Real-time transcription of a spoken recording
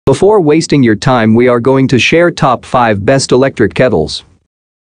Before wasting your time, we are going to share top 5 best electric kettles.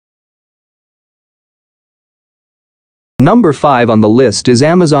 Number 5 on the list is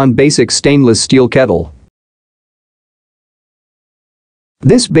Amazon Basic Stainless Steel Kettle.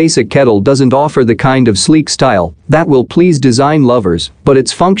 This basic kettle doesn't offer the kind of sleek style that will please design lovers, but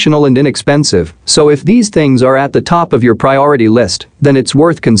it's functional and inexpensive, so if these things are at the top of your priority list, then it's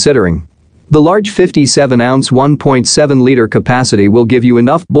worth considering. The large 57-ounce 1.7-liter capacity will give you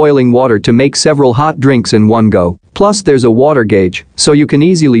enough boiling water to make several hot drinks in one go, plus there's a water gauge, so you can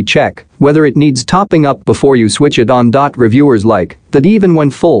easily check whether it needs topping up before you switch it on. Reviewers like that even when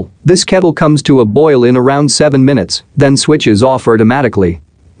full, this kettle comes to a boil in around 7 minutes, then switches off automatically.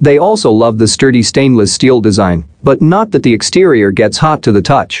 They also love the sturdy stainless steel design, but not that the exterior gets hot to the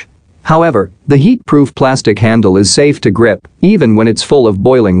touch. However, the heat-proof plastic handle is safe to grip, even when it's full of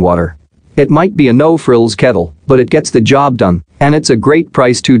boiling water. It might be a no-frills kettle, but it gets the job done, and it's a great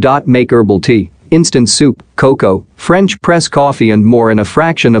price too. Make herbal tea, instant soup, cocoa, French press coffee and more in a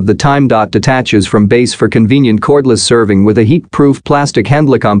fraction of the time. Detaches from base for convenient cordless serving with a heat-proof plastic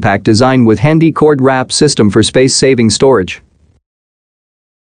handle. Compact design with handy cord wrap system for space-saving storage.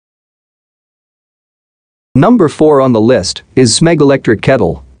 Number 4 on the list is Smeg Electric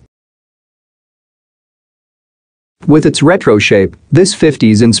Kettle. With its retro shape, this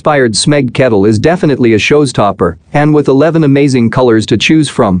 50s-inspired Smeg kettle is definitely a showstopper, and with 11 amazing colors to choose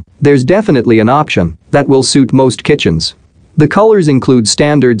from, there's definitely an option that will suit most kitchens. The colors include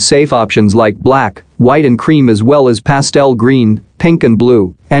standard safe options like black, white and cream, as well as pastel green, pink and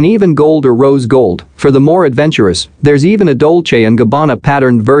blue, and even gold or rose gold. For the more adventurous, there's even a Dolce & Gabbana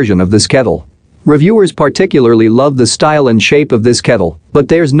patterned version of this kettle. Reviewers particularly love the style and shape of this kettle, but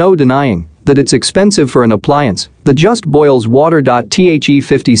there's no denying that it's expensive for an appliance that just boils water. The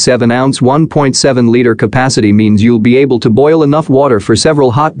 57-ounce 1.7-liter capacity means you'll be able to boil enough water for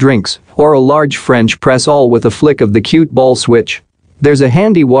several hot drinks or a large French press, all with a flick of the cute ball switch. There's a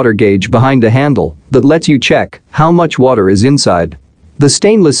handy water gauge behind the handle that lets you check how much water is inside. The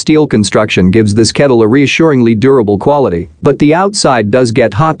stainless steel construction gives this kettle a reassuringly durable quality, but the outside does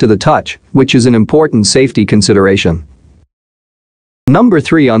get hot to the touch, which is an important safety consideration. Number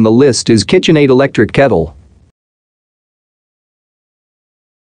 3 on the list is KitchenAid Electric Kettle.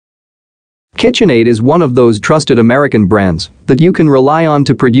 KitchenAid is one of those trusted American brands that you can rely on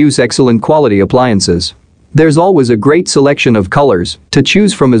to produce excellent quality appliances. There's always a great selection of colors to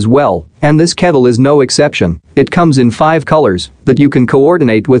choose from as well, and this kettle is no exception. It comes in 5 colors that you can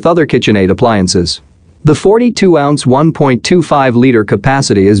coordinate with other KitchenAid appliances. The 42-ounce 1.25-liter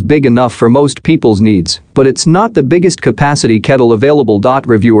capacity is big enough for most people's needs, but it's not the biggest capacity kettle available.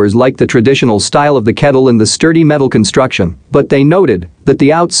 Reviewers like the traditional style of the kettle and the sturdy metal construction, but they noted that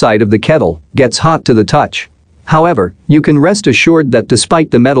the outside of the kettle gets hot to the touch. However, you can rest assured that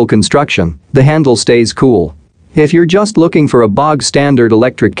despite the metal construction, the handle stays cool. If you're just looking for a bog-standard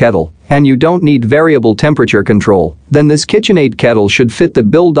electric kettle and you don't need variable temperature control, then this KitchenAid kettle should fit the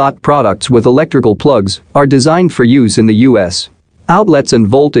bill. Products with electrical plugs are designed for use in the US. Outlets and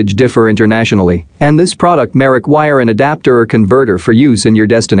voltage differ internationally, and this product may require an adapter or converter for use in your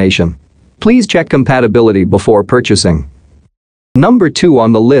destination. Please check compatibility before purchasing. Number 2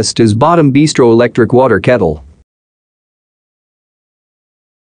 on the list is Bottom Bistro Electric Water Kettle.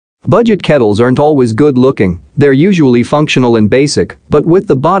 Budget kettles aren't always good looking, they're usually functional and basic, but with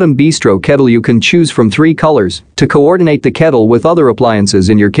the Bottom Bistro kettle you can choose from 3 colors to coordinate the kettle with other appliances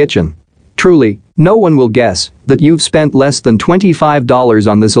in your kitchen. Truly, no one will guess that you've spent less than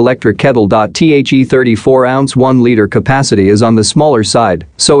 $25 on this electric kettle. The 34-ounce 1-liter capacity is on the smaller side,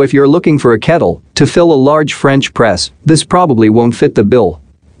 so if you're looking for a kettle to fill a large French press, this probably won't fit the bill.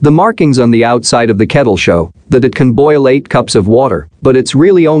 The markings on the outside of the kettle show that it can boil 8 cups of water, but it's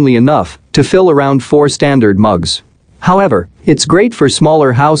really only enough to fill around 4 standard mugs. However, it's great for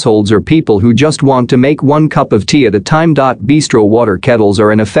smaller households or people who just want to make 1 cup of tea at a time. Bistro water kettles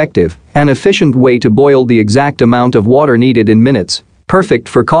are an effective and efficient way to boil the exact amount of water needed in minutes, perfect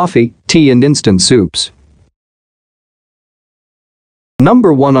for coffee, tea and instant soups.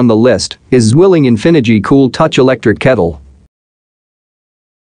 Number 1 on the list is Zwilling Infinity Cool Touch Electric Kettle.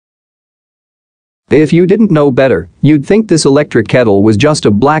 If you didn't know better, you'd think this electric kettle was just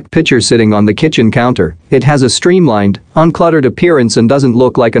a black pitcher sitting on the kitchen counter. It has a streamlined, uncluttered appearance and doesn't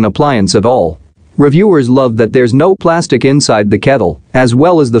look like an appliance at all. Reviewers love that there's no plastic inside the kettle, as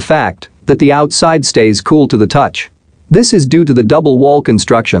well as the fact that the outside stays cool to the touch. This is due to the double wall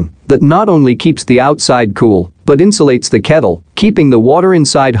construction that not only keeps the outside cool, but insulates the kettle, keeping the water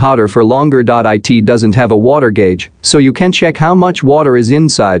inside hotter for longer. It doesn't have a water gauge, so you can check how much water is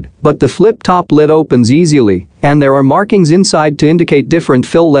inside, but the flip-top lid opens easily, and there are markings inside to indicate different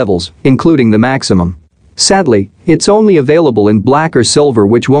fill levels, including the maximum. Sadly, it's only available in black or silver,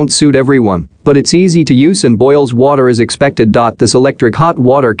 which won't suit everyone, but it's easy to use and boils water as expected. This electric hot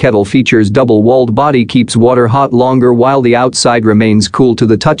water kettle features double-walled body, keeps water hot longer while the outside remains cool to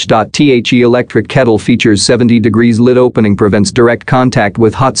the touch. The electric kettle features 70 degrees lid opening, prevents direct contact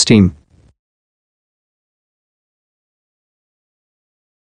with hot steam,